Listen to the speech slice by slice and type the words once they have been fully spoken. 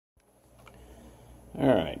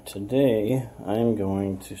Alright, today I'm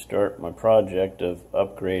going to start my project of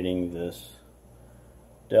upgrading this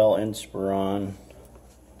Dell Inspiron.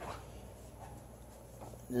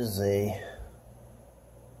 This is a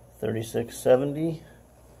 3670,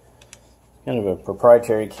 kind of a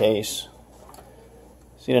proprietary case.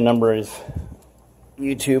 Seen a number of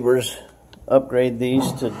YouTubers upgrade these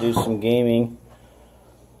to do some gaming,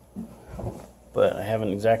 but I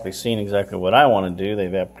haven't exactly seen what I want to do. They've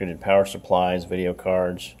upgraded power supplies, video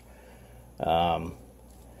cards. Some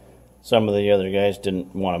of the other guys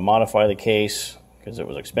didn't want to modify the case because it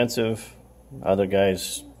was expensive. Other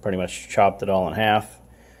guys pretty much chopped it all in half.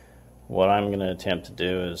 What I'm going to attempt to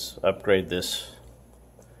do is upgrade this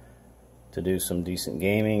to do some decent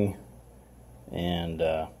gaming and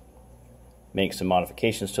make some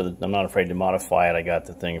modifications to it. I'm not afraid to modify it. I got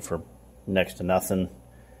the thing for next to nothing.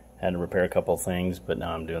 Had to repair a couple of things, but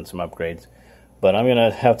now I'm doing some upgrades. But I'm going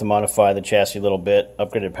to have to modify the chassis a little bit.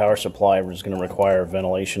 Upgraded power supply is going to require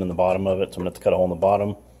ventilation in the bottom of it, so I'm going to have to cut a hole in the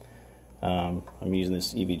bottom. I'm using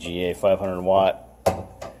this EVGA 500 watt.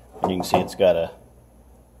 And you can see it's got a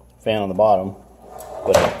fan on the bottom,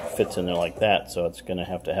 but it fits in there like that, so it's going to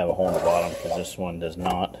have a hole in the bottom because this one does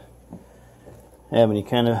not have any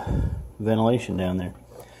kind of ventilation down there.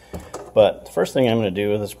 But the first thing I'm going to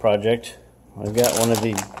do with this project, I've got one of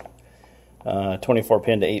the 24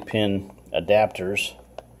 pin to 8 pin adapters.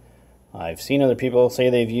 I've seen other people say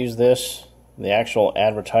they've used this. The actual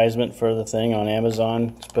advertisement for the thing on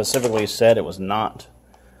Amazon specifically said it was not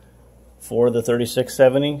for the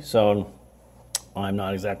 3670, so I'm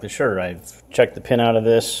not exactly sure. I've checked the pin out of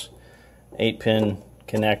this 8 pin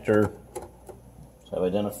connector, so I've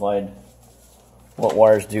identified what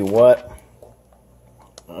wires do what.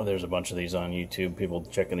 There's a bunch of these on YouTube, people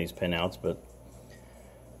checking these pinouts, but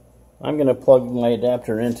I'm going to plug my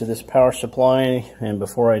adapter into this power supply, and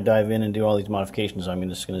before I dive in and do all these modifications, I'm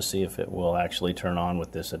just going to see if it will actually turn on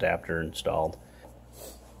with this adapter installed.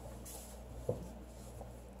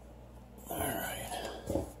 Alright.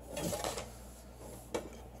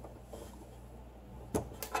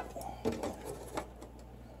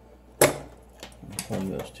 Plug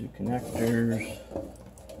those two connectors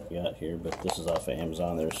got here, but this is off of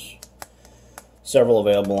Amazon. There's several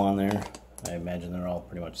available on there. I imagine they're all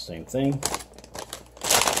pretty much the same thing.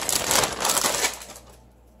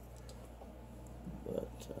 But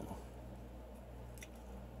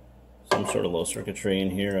some sort of low circuitry in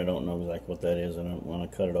here. I don't know exactly what that is. I don't want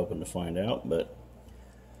to cut it open to find out, but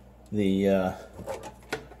the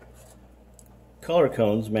color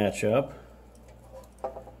codes match up.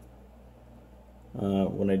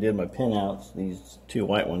 When I did my pinouts, these two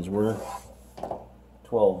white ones were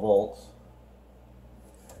 12 volts.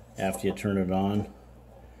 After you turn it on,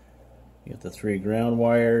 you get the 3 ground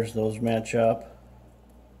wires, those match up.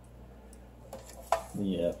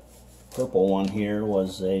 The purple one here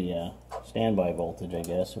was a standby voltage, I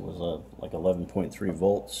guess. It was like 11.3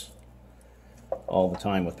 volts all the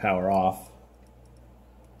time with power off.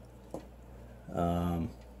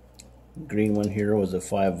 Green one here was a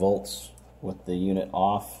 5 volts with the unit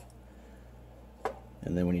off,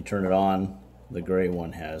 and then when you turn it on, the gray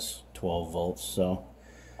one has 12 volts. So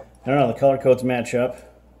I don't know, the color codes match up.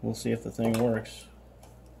 We'll see if the thing works.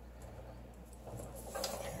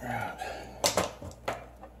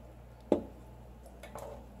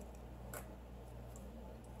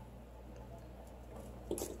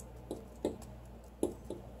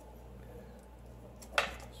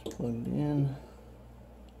 It's plugged in.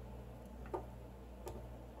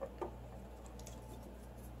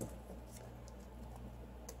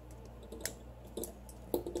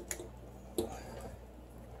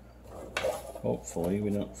 Hopefully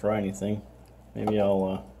we don't fry anything. Maybe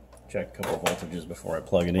I'll check a couple voltages before I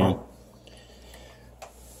plug it in.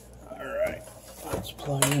 Alright, let's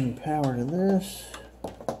plug in power to this.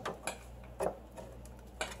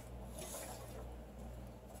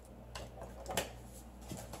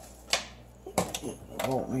 Get the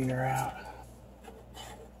voltmeter out.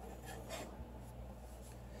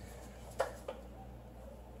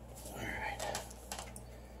 Alright.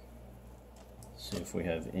 See if we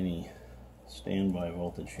have any standby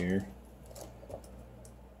voltage here.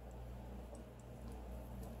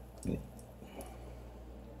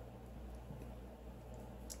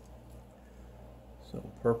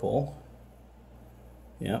 So purple,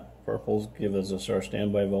 yeah, purples give us our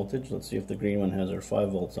standby voltage. Let's see if the green one has our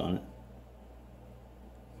 5 volts on it.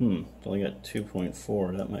 It's only got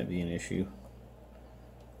 2.4, that might be an issue.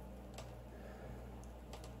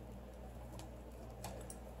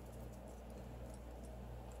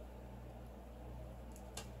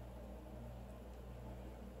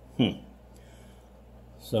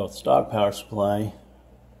 So stock power supply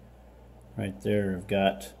right there I've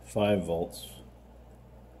got 5 volts.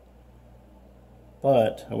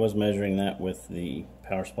 But I was measuring that with the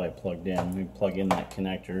power supply plugged in. Let me plug in that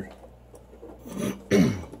connector.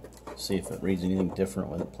 See if it reads anything different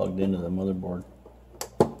with it plugged into the motherboard.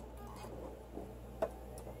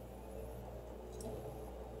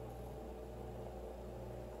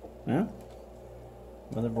 Yeah,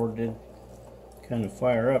 motherboard did kind of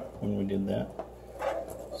fire up when we did that.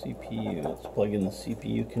 CPU, let's plug in the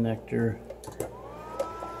CPU connector.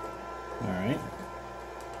 Alright,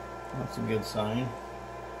 that's a good sign.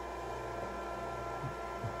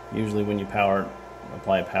 Usually when you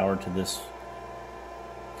apply power to this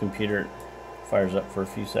computer, it fires up for a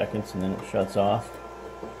few seconds and then it shuts off.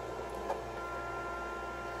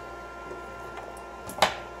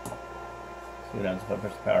 See what happens if I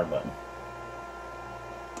push the power button.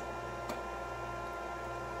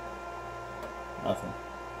 Nothing.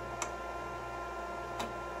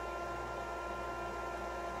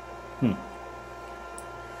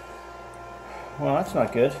 Well, that's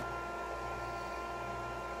not good.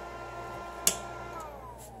 Let's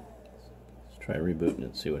try rebooting it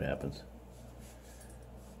and see what happens.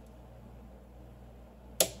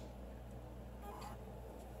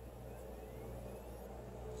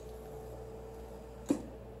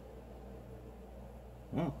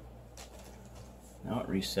 Oh. Now it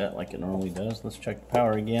reset like it normally does. Let's check the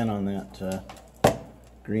power again on that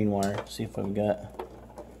green wire. See if I've got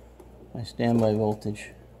my standby voltage.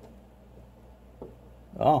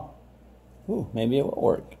 Oh, ooh, maybe it will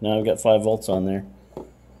work. Now I've got 5 volts on there.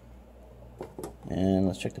 And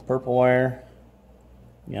let's check the purple wire.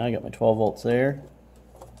 Yeah, I got my 12 volts there.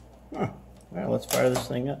 Huh. Well, let's fire this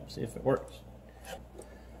thing up, see if it works.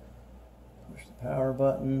 Push the power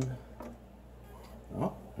button.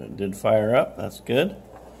 Oh, it did fire up. That's good.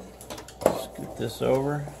 Scoot this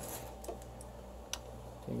over.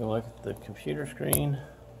 Take a look at the computer screen.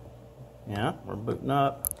 Yeah, we're booting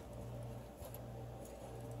up.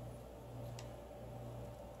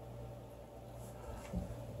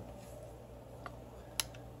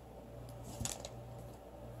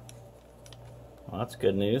 Well, that's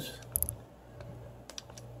good news.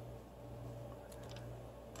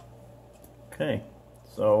 Okay,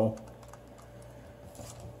 so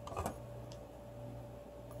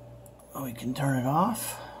we can turn it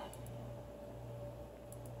off.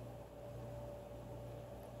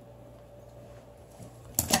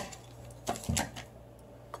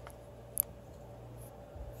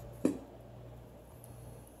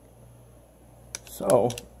 So,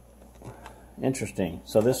 interesting.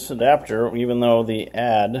 So this adapter, even though the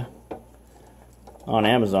ad on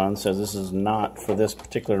Amazon says this is not for this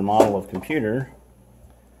particular model of computer,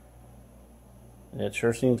 it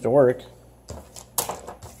sure seems to work.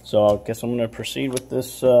 So I guess I'm going to proceed with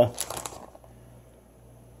this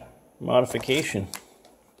modification.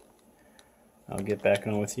 I'll get back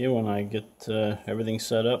on with you when I get everything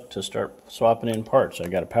set up to start swapping in parts. I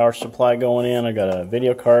got a power supply going in, I got a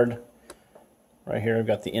video card. Right here I've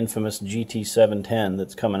got the infamous GT710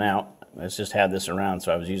 that's coming out. I just had this around,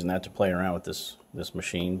 so I was using that to play around with this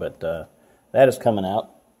machine, but that is coming out.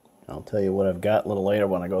 I'll tell you what I've got a little later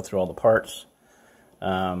when I go through all the parts.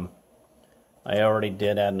 I already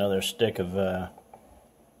did add another stick of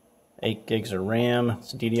 8 gigs of RAM.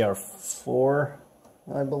 It's DDR4,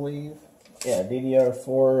 I believe. Yeah,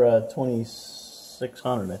 DDR4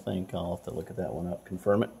 2600, I think. I'll have to look at that one up,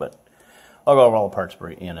 confirm it, but I'll go over all the parts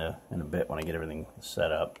in a bit when I get everything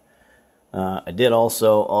set up. I did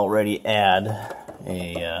also already add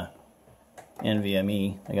a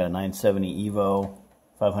NVMe. I got a 970 Evo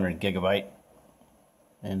 500 gigabyte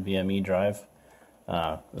NVMe drive.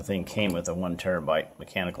 The thing came with a 1 terabyte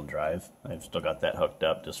mechanical drive. I've still got that hooked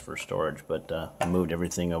up just for storage, but I moved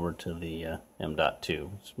everything over to the M.2.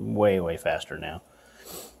 It's way faster now.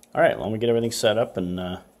 All right, let me get everything set up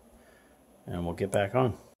and we'll get back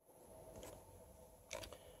on.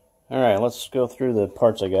 All right, let's go through the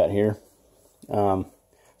parts I got here. So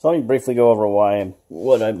let me briefly go over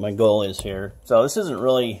what my goal is here. So this isn't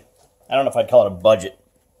really, I don't know if I'd call it a budget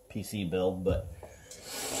PC build, but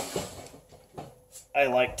I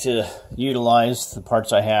like to utilize the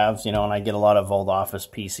parts I have, and I get a lot of old office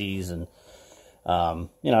PCs, and I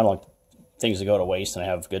don't like things to go to waste, and I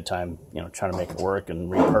have a good time, trying to make it work and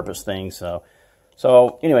repurpose things.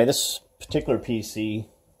 So anyway, this particular PC,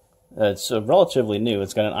 it's relatively new.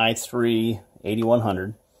 It's got an i3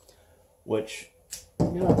 8100, which,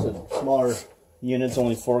 it's a smaller unit. It's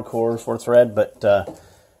only 4 cores, 4 thread, but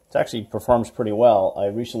it actually performs pretty well. I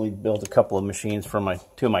recently built a couple of machines for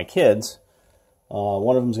two of my kids.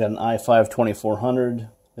 One of them's got an i5 2400.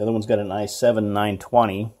 The other one's got an i7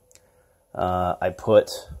 920. I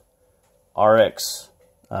put RX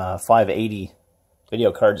 580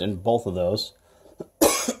 video cards in both of those.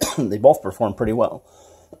 They both perform pretty well.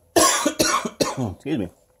 Excuse me.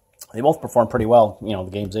 They both perform pretty well. You know,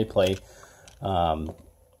 the games they play. What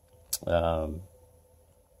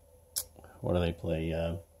do they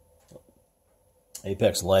play?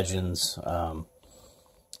 Apex Legends,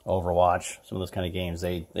 Overwatch, some of those kind of games,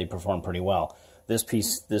 they perform pretty well. This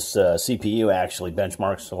CPU actually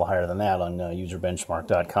benchmarks a little higher than that on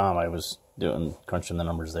userbenchmark.com. I was crunching the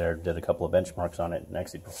numbers there, did a couple of benchmarks on it, and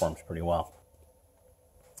actually performs pretty well.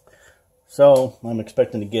 So I'm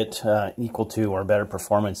expecting to get equal to or better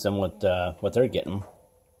performance than what they're getting.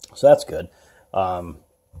 So that's good. The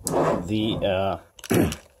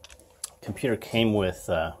computer came with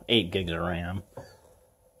 8 gigs of RAM.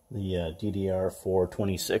 The DDR4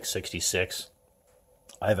 2666.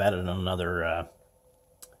 I've added another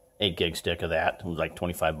 8 gig stick of that. It was like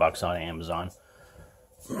 25 bucks on Amazon.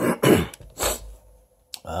 And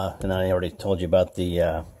then I already told you about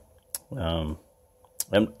the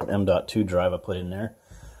M.2 drive I put in there.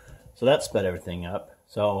 So that sped everything up.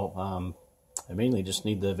 So I mainly just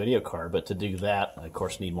need the video card, but to do that, I of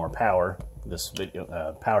course need more power. This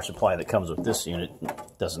video power supply that comes with this unit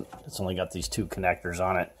doesn't. It's only got these 2 connectors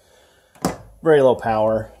on it. Very low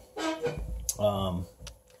power.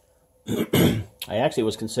 I actually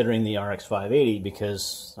was considering the RX 580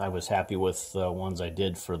 because I was happy with the ones I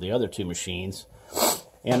did for the other 2 machines.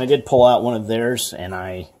 And I did pull out one of theirs and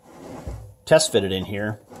I test fitted in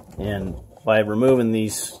here. And by removing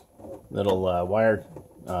these little wire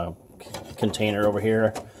container over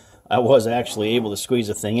here, I was actually able to squeeze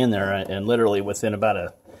the thing in there, and literally within about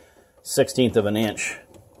a 1/16 of an inch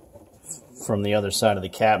from the other side of the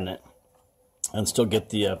cabinet, and still get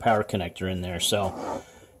the power connector in there. So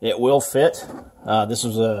it will fit. This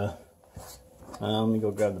was a let me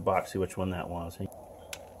go grab the box, see which one that was.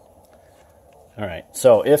 Alright,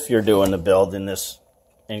 so if you're doing a build in this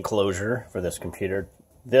enclosure for this computer,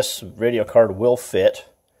 this video card will fit.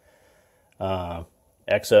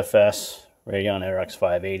 XFS Radeon RX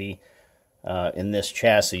 580 in this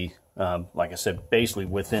chassis. Like I said, basically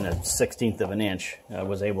within a 1/16 of an inch, I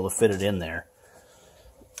was able to fit it in there.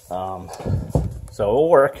 So it'll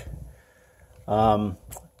work.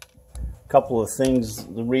 Couple of things,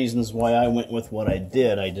 the reasons why I went with what I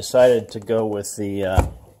did. I decided to go with the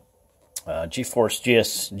GeForce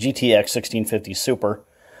GTX 1650 Super.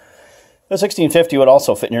 The 1650 would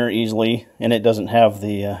also fit in here easily, and it doesn't have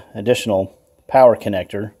the additional power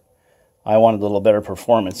connector. I wanted a little better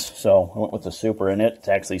performance, so I went with the Super, and it's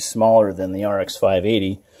actually smaller than the RX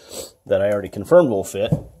 580 that I already confirmed will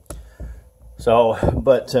fit. So,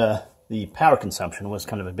 but the power consumption was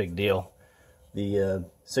kind of a big deal. The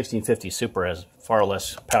 1650 Super has far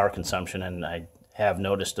less power consumption, and I have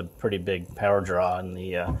noticed a pretty big power draw in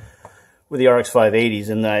the with the RX 580s.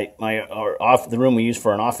 And the room we use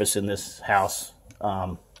for an office in this house,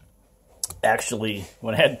 actually,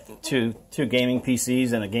 when I had two gaming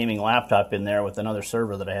PCs and a gaming laptop in there with another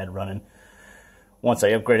server that I had running, once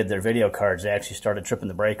I upgraded their video cards, they actually started tripping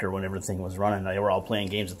the breaker when everything was running. They were all playing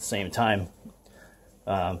games at the same time.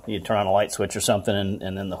 You'd turn on a light switch or something,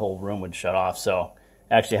 and then the whole room would shut off. So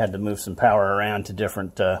I actually had to move some power around to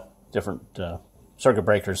different circuit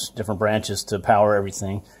breakers, different branches to power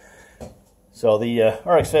everything. So the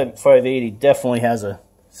RX 580 definitely has a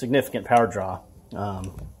significant power draw.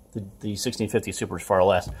 The 1650 Super is far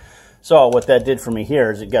less. So what that did for me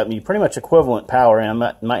here is it got me pretty much equivalent power, and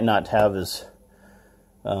I might not have as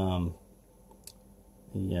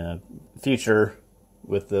the future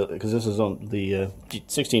with the, because this is on the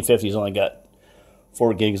 1650's only got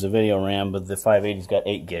 4 gigs of video RAM, but the 580's got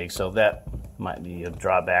 8 gigs, so that might be a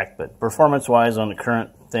drawback. But performance-wise, on the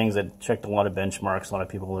current things, I checked a lot of benchmarks. A lot of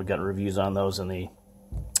people have got reviews on those, and they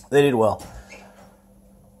did well.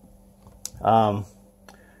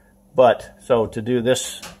 But so to do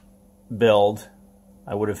this build,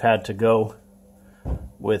 I would have had to go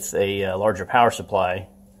with a larger power supply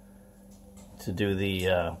to do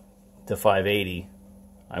the 580.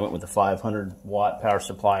 I went with the 500 watt power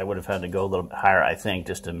supply. I would have had to go a little bit higher, I think,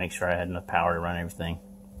 just to make sure I had enough power to run everything.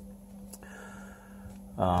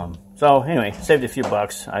 So anyway, saved a few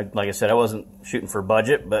bucks. Like I said, I wasn't shooting for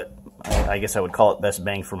budget, but I guess I would call it best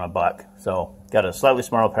bang for my buck. So got a slightly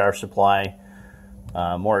smaller power supply,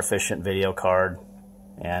 more efficient video card,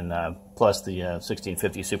 and plus the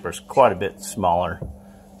 1650 Super is quite a bit smaller,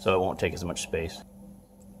 so it won't take as much space.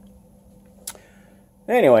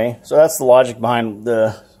 Anyway, so that's the logic behind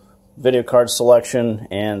the video card selection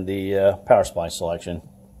and the power supply selection.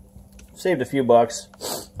 Saved a few bucks.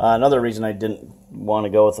 Another reason I didn't want to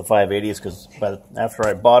go with the 580 is because after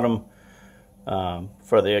I bought them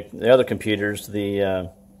For the other computers,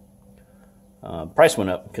 the price went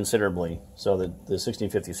up considerably, so the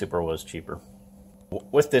 1650 Super was cheaper.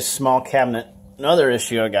 With this small cabinet, another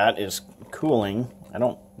issue I got is cooling.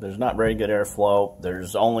 There's not very good airflow.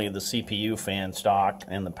 There's only the CPU fan stock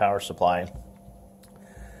and the power supply,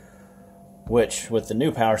 which with the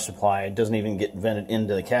new power supply, it doesn't even get vented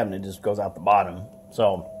into the cabinet, it just goes out the bottom.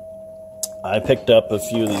 So I picked up a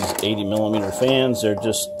few of these 80mm fans. They're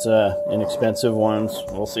just inexpensive ones.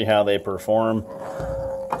 We'll see how they perform.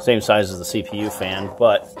 Same size as the CPU fan,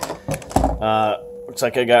 but looks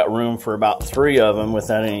like I got room for about 3 of them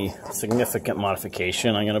without any significant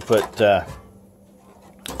modification. I'm going to put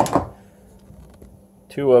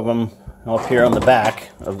 2 of them up here on the back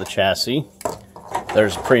of the chassis.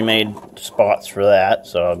 There's pre-made spots for that,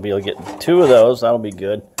 so I'll be able to get 2 of those. That'll be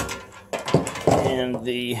good. And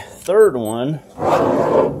the third one,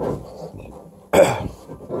 I'm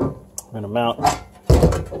going to mount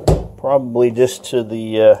probably just to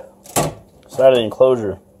the side of the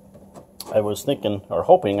enclosure. I was thinking or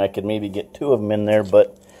hoping I could maybe get 2 of them in there,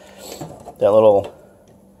 but that little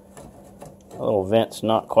vent's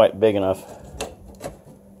not quite big enough.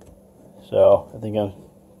 So I think I'm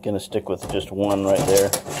going to stick with just 1 right there.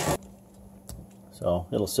 So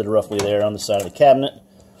it'll sit roughly there on the side of the cabinet.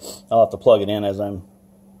 I'll have to plug it in as I'm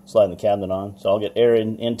sliding the cabinet on. So I'll get air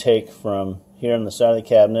intake from here on the side of the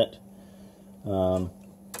cabinet.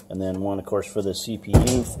 And then 1, of course, for the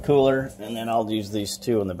CPU cooler. And then I'll use these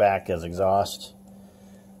 2 in the back as exhaust.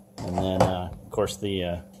 And then, of course,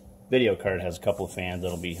 the video card has a couple of fans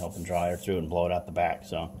that'll be helping draw air through and blow it out the back.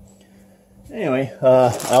 So anyway,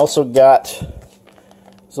 I also got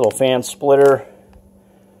this little fan splitter.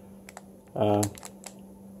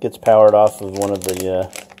 Gets powered off of one of the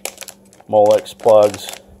Molex plugs,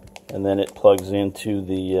 and then it plugs into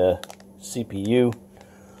the CPU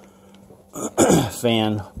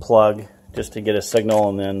fan plug just to get a signal,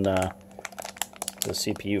 and then the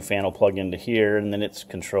CPU fan will plug into here, and then it's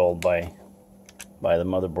controlled by the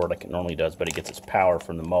motherboard like it normally does, but it gets its power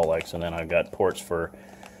from the Molex. And then I've got ports for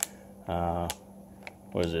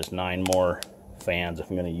what is this, 9 more fans if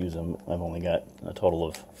I'm going to use them. I've only got a total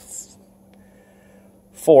of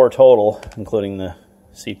 4 total, including the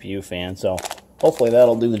CPU fan, so hopefully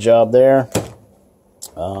that'll do the job there.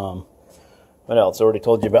 What else? I already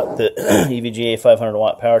told you about the EVGA 500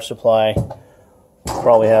 watt power supply.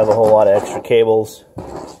 Probably have a whole lot of extra cables.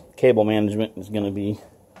 Cable management is going to be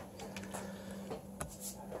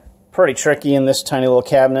pretty tricky in this tiny little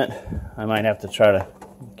cabinet. I might have to try to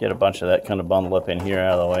get a bunch of that kind of bundled up in here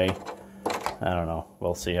out of the way. I don't know.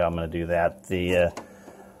 We'll see how I'm going to do that. The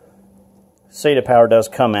SATA power does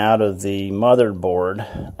come out of the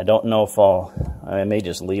motherboard. I don't know if I may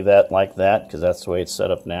just leave that like that, because that's the way it's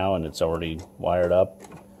set up now and it's already wired up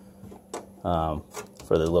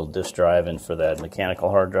for the little disk drive and for that mechanical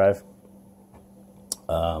hard drive.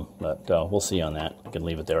 But we'll see on that. I can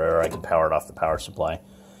leave it there, or I can power it off the power supply.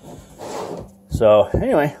 So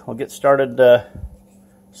anyway, I'll get started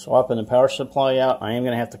swapping the power supply out. I am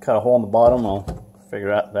going to have to cut a hole in the bottom. I'll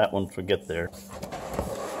figure out that once we get there.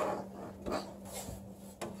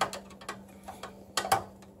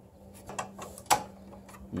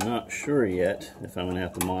 I'm not sure yet if I'm going to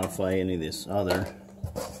have to modify any of this other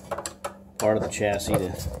part of the chassis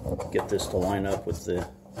to get this to line up with the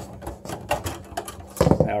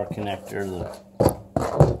power connector,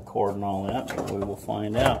 the cord and all that, but we will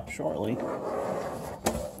find out shortly.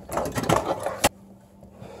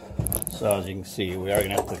 So as you can see, we are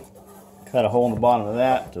going to have to cut a hole in the bottom of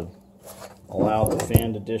that to allow the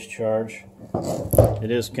fan to discharge. It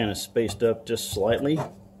is kind of spaced up just slightly,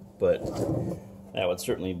 but that would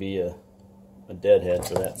certainly be a deadhead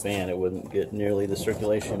for that fan. It wouldn't get nearly the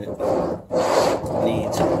circulation it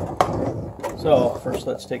needs. So first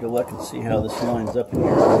let's take a look and see how this lines up in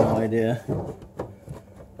here. I have no idea.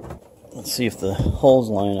 Let's see if the holes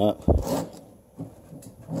line up.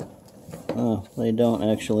 Oh, they don't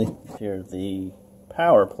actually. Here's the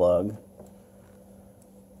power plug.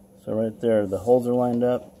 So right there, the holes are lined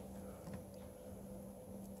up,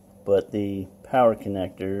 but the power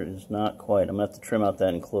connector is not quite. I'm going to have to trim out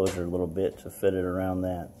that enclosure a little bit to fit it around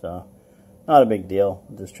that. So not a big deal.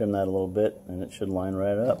 Just trim that a little bit and it should line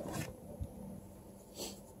right up.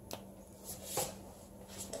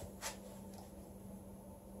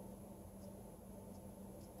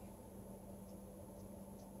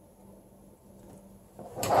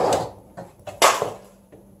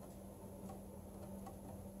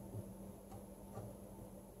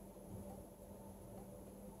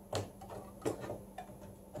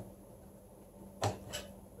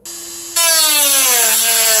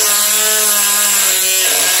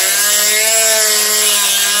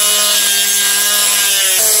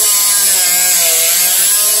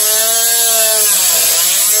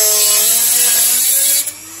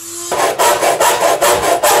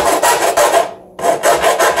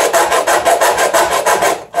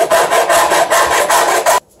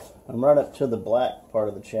 right up to the black part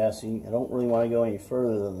of the chassis. I don't really want to go any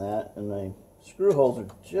further than that, and my screw holes are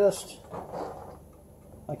just,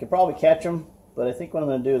 I could probably catch them, but I think what I'm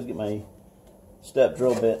going to do is get my step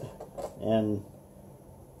drill bit and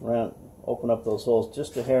open up those holes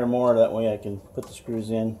just a hair more. That way I can put the screws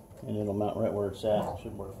in and it'll mount right where it's at. It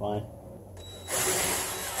should work fine.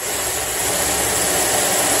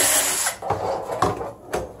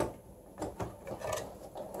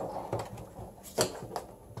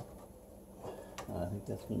 I think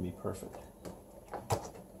that's going to be perfect.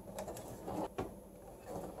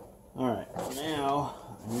 Alright, now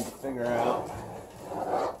I need to figure out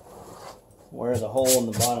where the hole in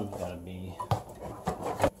the bottom's got to be.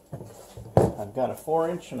 I've got a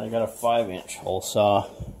 4-inch and I got a 5-inch hole saw.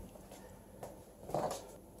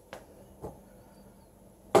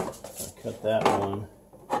 I cut that one.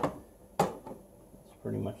 It's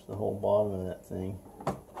pretty much the whole bottom of that thing.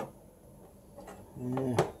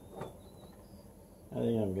 Yeah. I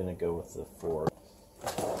think I'm going to go with the 4.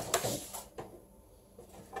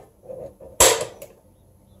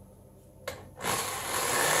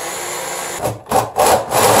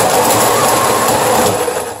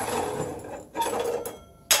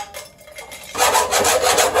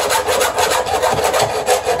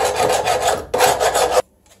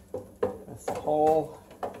 That's the hole.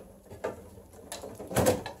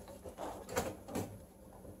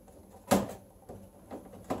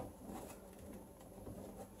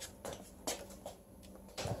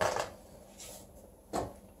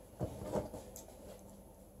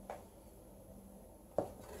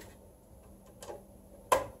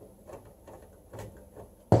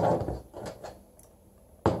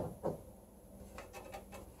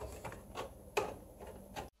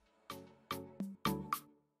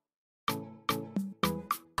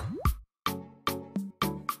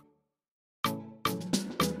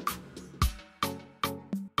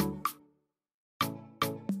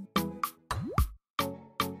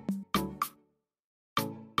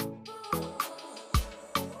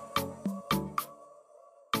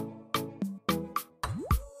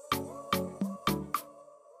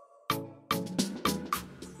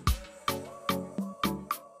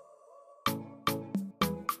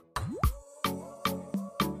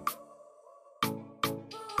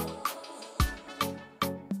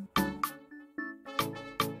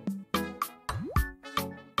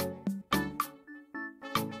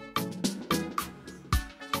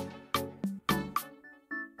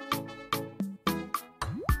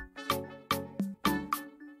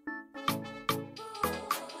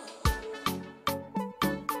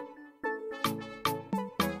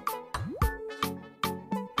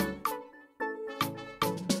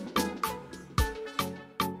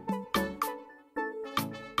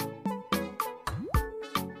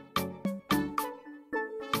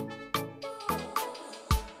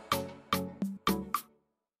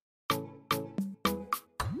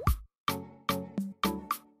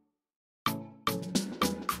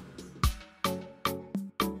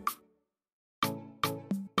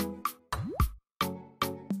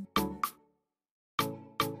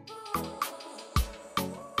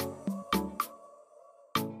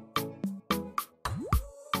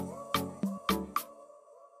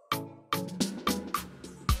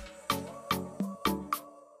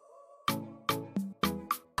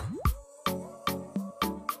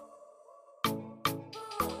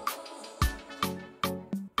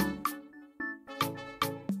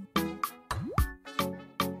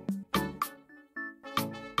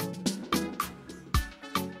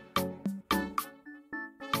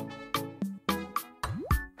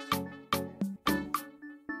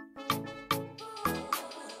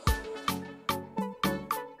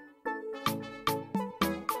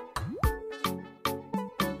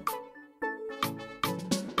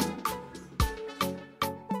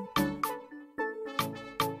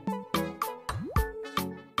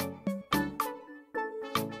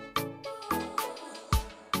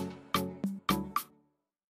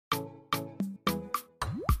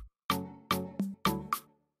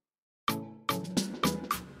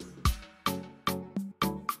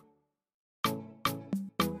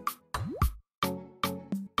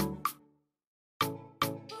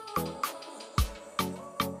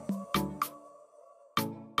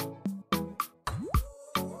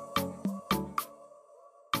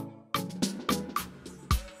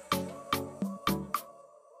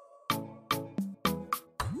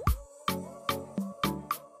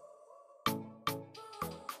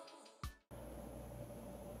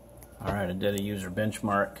 Alright, I did a user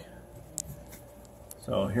benchmark.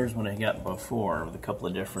 So here's what I got before with a couple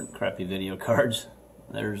of different crappy video cards.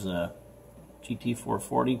 There's a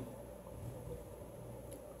GT440,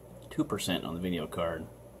 2% on the video card.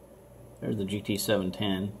 There's the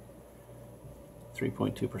GT710,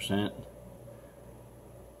 3.2%.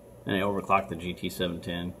 And I overclocked the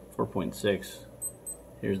GT710, 4.6.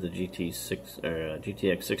 Here's the GTX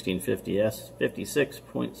 1650S,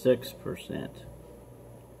 56.6%.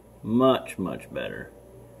 Much, much better.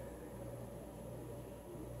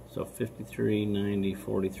 So 53, 90,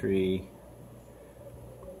 43.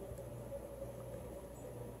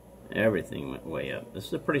 Everything went way up. This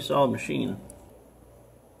is a pretty solid machine.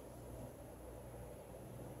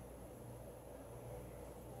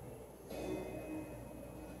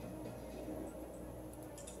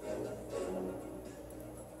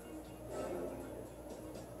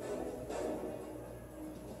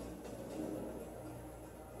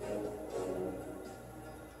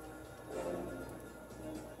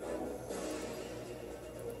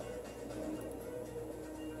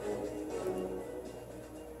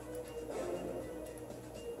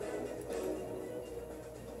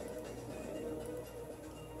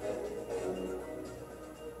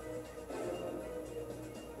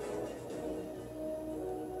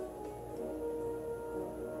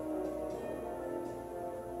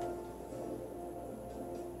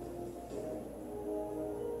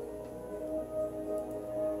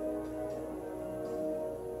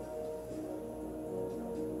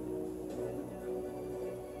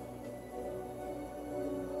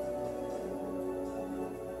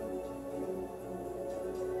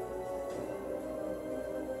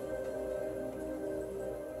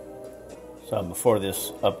 So before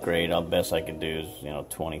this upgrade, the best I could do is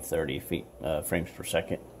 20, 30 frames per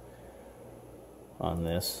second on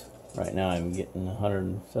this. Right now I'm getting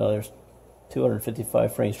 100, so there's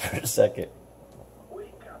 255 frames per second.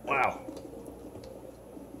 Wow,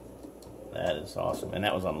 that is awesome. And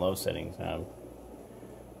that was on low settings.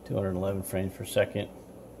 211 frames per second.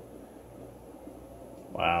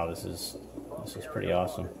 Wow, this is pretty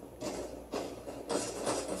awesome.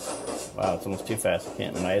 Wow, it's almost too fast. I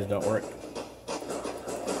can't. My eyes don't work.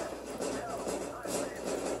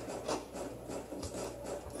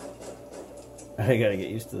 I gotta get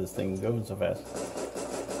used to this thing going so fast.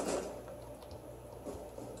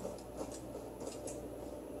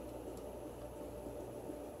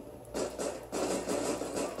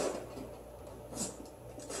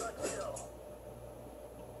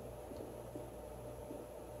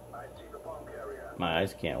 My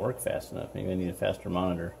eyes can't work fast enough. Maybe I need a faster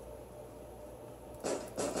monitor.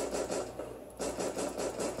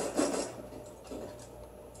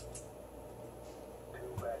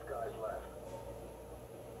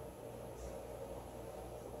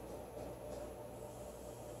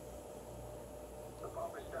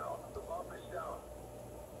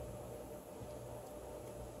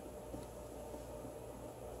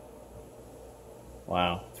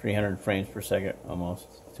 Wow, 300 frames per second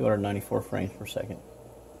almost. 294 frames per second.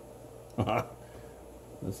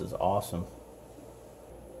 This is awesome.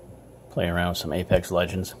 Play around with some Apex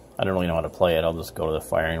Legends. I don't really know how to play it. I'll just go to the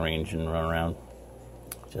firing range and run around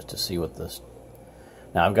just to see what this...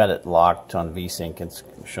 Now I've got it locked on VSync. It's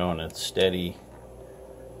showing it's steady.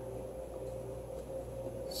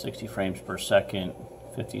 60 frames per second,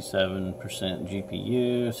 57%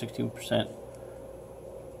 GPU, 16%.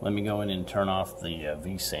 Let me go in and turn off the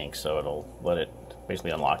VSync so it'll let it basically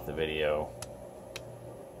unlock the video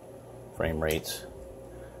frame rates.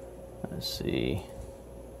 Let's see.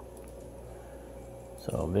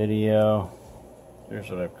 So video, here's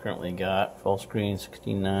what I've currently got. Full screen,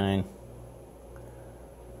 69.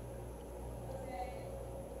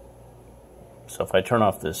 So if I turn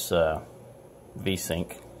off this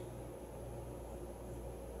VSync,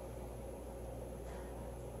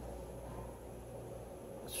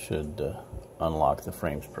 should unlock the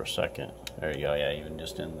frames per second. There you go. Yeah, even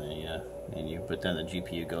just in the menu, but then the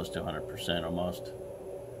GPU goes to 100% almost.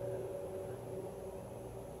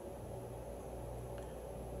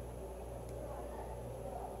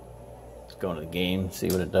 Let's go into the game, see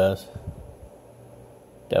what it does.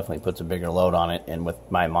 Definitely puts a bigger load on it, and with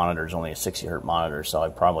my monitor is only a 60Hz monitor, so I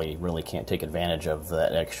probably really can't take advantage of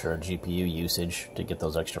that extra GPU usage to get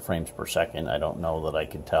those extra frames per second. I don't know that I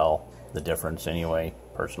can tell the difference anyway,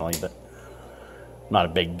 personally, but I'm not a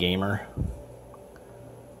big gamer.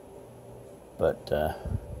 But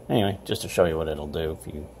anyway, just to show you what it'll do.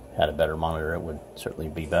 If you had a better monitor, it would certainly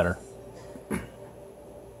be better.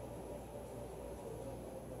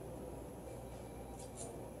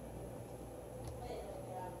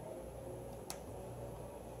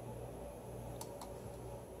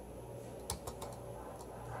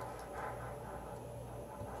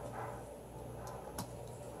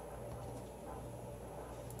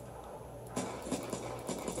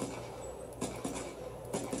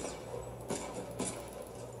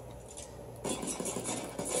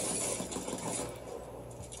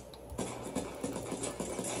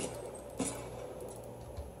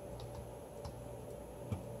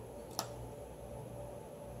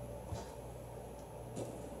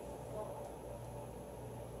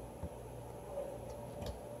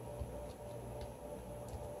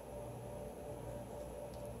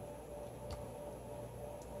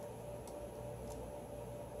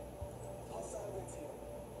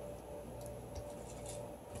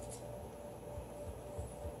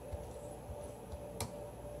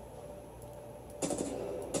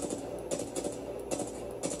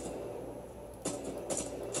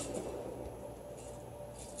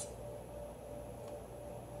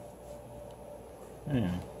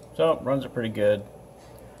 So it runs it pretty good.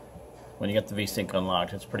 When you get the VSync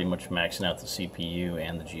unlocked, it's pretty much maxing out the CPU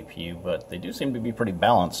and the GPU, but they do seem to be pretty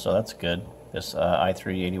balanced, so that's good. This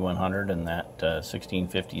i3-8100 and that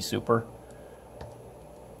 1650 Super,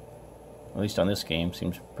 at least on this game,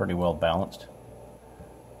 seems pretty well balanced.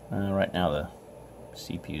 Right now the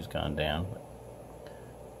CPU's gone down.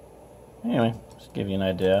 Anyway, just to give you an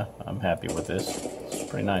idea, I'm happy with this. It's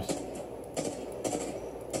pretty nice.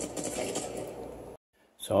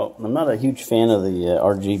 So, I'm not a huge fan of the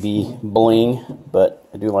RGB bling, but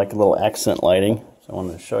I do like a little accent lighting. So I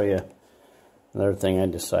wanted to show you another thing I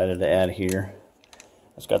decided to add here.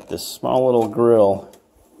 It's got this small little grill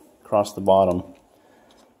across the bottom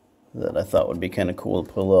that I thought would be kind of cool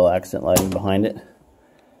to put a little accent lighting behind it.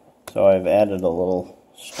 So I've added a little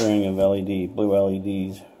string of blue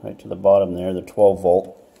LEDs right to the bottom there. They're 12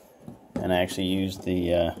 volt. And I actually used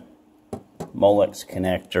the Molex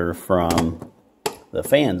connector from the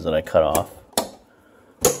fans that I cut off.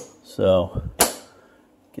 So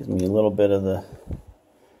gives me a little bit of the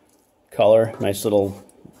color, nice little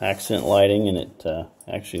accent lighting, and it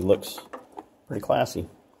actually looks pretty classy.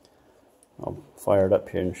 I'll fire it up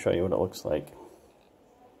here and show you what it looks like.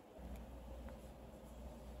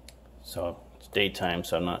 So it's daytime,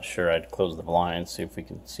 so I'm not sure. I'd close the blinds, see if we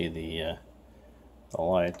can see the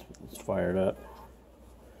light. It's fired up.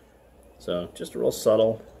 So just a real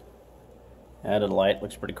subtle added light,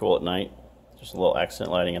 looks pretty cool at night. Just a little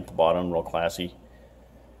accent lighting at the bottom, real classy.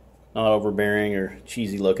 Not overbearing or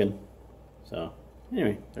cheesy looking. So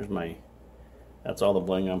anyway, that's all the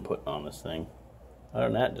bling I'm putting on this thing. Other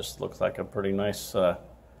than that, it just looks like a pretty nice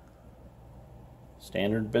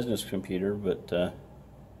standard business computer, but a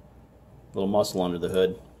little muscle under the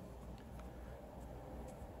hood.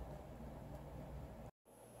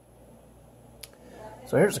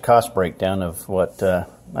 So here's a cost breakdown of what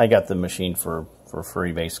I got the machine for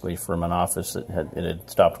free, basically, from an office that had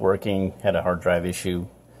stopped working, had a hard drive issue,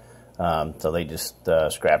 so they just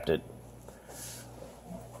scrapped it.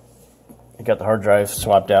 I got the hard drive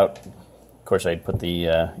swapped out. Of course, I'd put the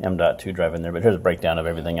M.2 drive in there, but here's a breakdown of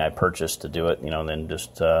everything I purchased to do it, and then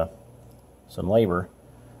just some labor.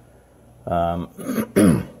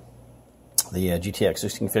 The GTX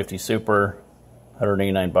 1650 Super,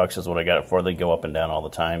 $189 is what I got it for. They go up and down all the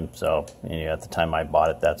time. So at the time I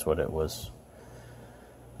bought it, that's what it was.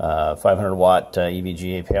 500 watt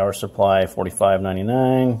EVGA power supply,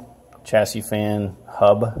 $45.99. Chassis fan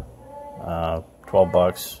hub,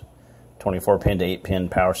 $12. 24 pin to 8 pin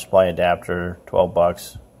power supply adapter,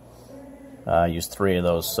 $12. Used 3 of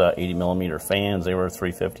those 80 millimeter fans. They were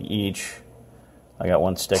 $3.50 each. I got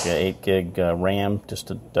 1 stick of 8 gig RAM just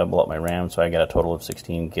to double up my RAM, so I got a total of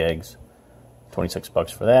 16 gigs.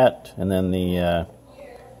 $26 for that, and then the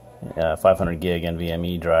 500 gig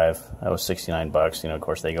NVMe drive, that was $69. Of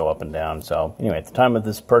course they go up and down. So anyway, at the time of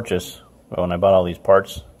this purchase, when I bought all these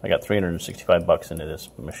parts, I got $365 into this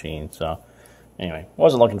machine. So anyway,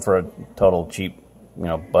 wasn't looking for a total cheap,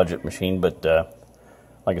 budget machine, but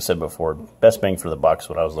like I said before, best bang for the buck's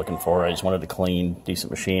what I was looking for. I just wanted a clean, decent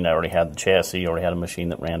machine. I already had the chassis, already had a machine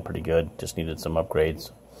that ran pretty good, just needed some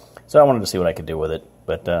upgrades. So I wanted to see what I could do with it,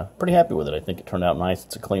 but pretty happy with it. I think it turned out nice.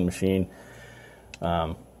 It's a clean machine,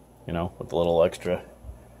 with a little extra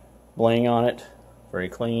bling on it. Very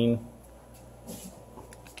clean.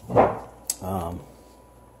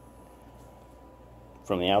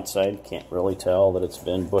 From the outside, can't really tell that it's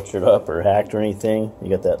been butchered up or hacked or anything. You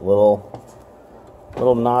got that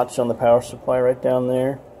little notch on the power supply right down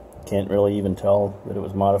there. Can't really even tell that it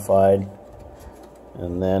was modified.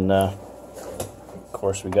 And then of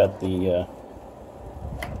course we got the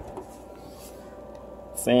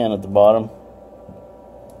fan at the bottom.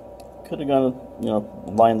 Could have gone,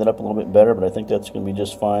 lined it up a little bit better, but I think that's going to be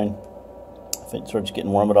just fine. If it starts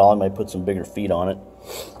getting warm at all, I might put some bigger feet on it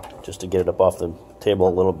just to get it up off the table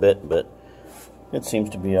a little bit, but it seems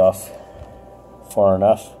to be off far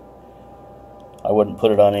enough. I wouldn't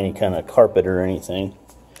put it on any kind of carpet or anything,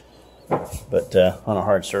 but on a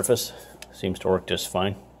hard surface, seems to work just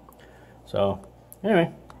fine. So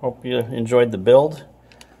anyway, hope you enjoyed the build.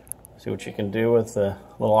 See what you can do with a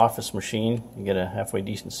little office machine. You get a halfway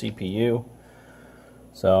decent CPU.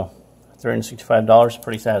 So $365,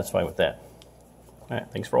 pretty satisfied with that. All right,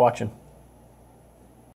 thanks for watching.